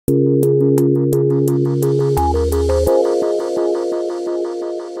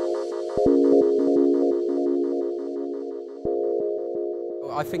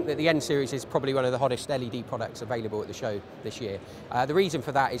I think that the N Series is probably one of the hottest LED products available at the show this year. The reason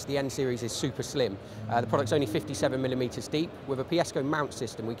for that is the N Series is super slim. The product's only 57mm deep. With a PSCo mount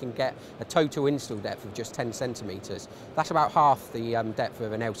system, we can get a total install depth of just 10 centimetres. That's about half the depth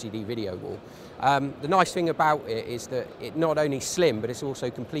of an LCD video wall. The nice thing about it is that it's not only slim, but it's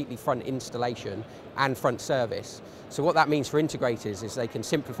also completely front installation and front service. So what that means for integrators is they can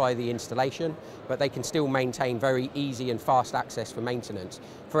simplify the installation, but they can still maintain very easy and fast access for maintenance.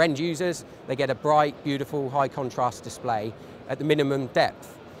 For end users, they get a bright, beautiful, high contrast display at the minimum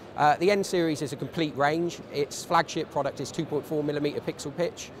depth. The N Series is a complete range. Its flagship product is 2.4mm pixel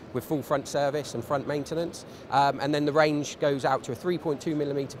pitch with full front service and front maintenance. And then the range goes out to a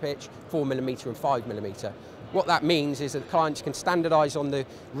 3.2mm pitch, 4mm and 5mm. What that means is that clients can standardise on the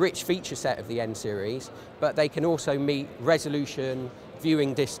rich feature set of the N Series, but they can also meet resolution,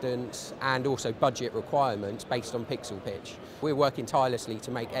 viewing distance and also budget requirements based on pixel pitch. We're working tirelessly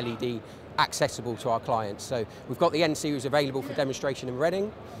to make LED accessible to our clients. So we've got the N Series available for demonstration in Reading.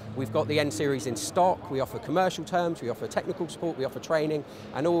 We've got the N Series in stock. We offer commercial terms, we offer technical support, we offer training,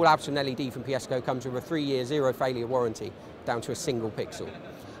 and all Absen LED from PSCo comes with a 3-year zero failure warranty down to a single pixel.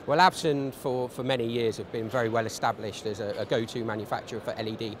 Well, Absen for many years have been very well established as a go-to manufacturer for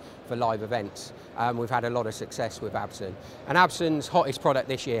LED for live events. We've had a lot of success with Absen. And Absen's hottest product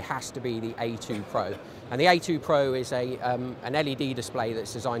this year has to be the A2 Pro. And the A2 Pro is an LED display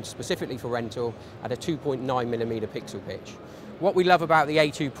that's designed specifically for rental at a 2.9mm pixel pitch. What we love about the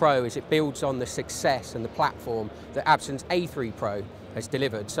A2 Pro is it builds on the success and the platform that Absen's A3 Pro has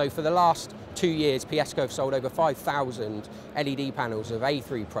delivered. So for the last 2 years, PSCo have sold over 5,000 LED panels of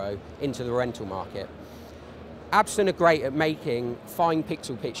A3 Pro into the rental market. Absen are great at making fine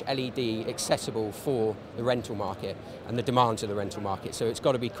pixel pitch LED accessible for the rental market and the demands of the rental market. So it's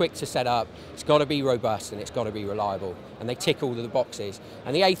got to be quick to set up, it's got to be robust, and it's got to be reliable. And they tick all of the boxes.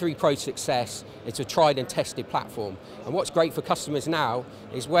 And the A3 Pro's success, it's a tried and tested platform. And what's great for customers now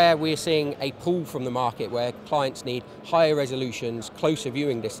is where we're seeing a pull from the market where clients need higher resolutions, closer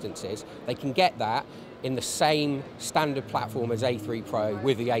viewing distances, they can get that in the same standard platform as A3 Pro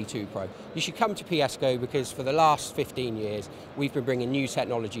with the A2 Pro. You should come to PSCo because for the last 15 years we've been bringing new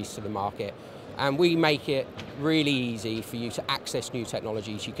technologies to the market, and we make it really easy for you to access new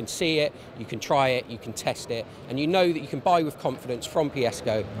technologies. You can see it, you can try it, you can test it, and you know that you can buy with confidence from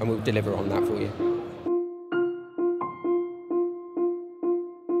PSCo, and we'll deliver on that for you.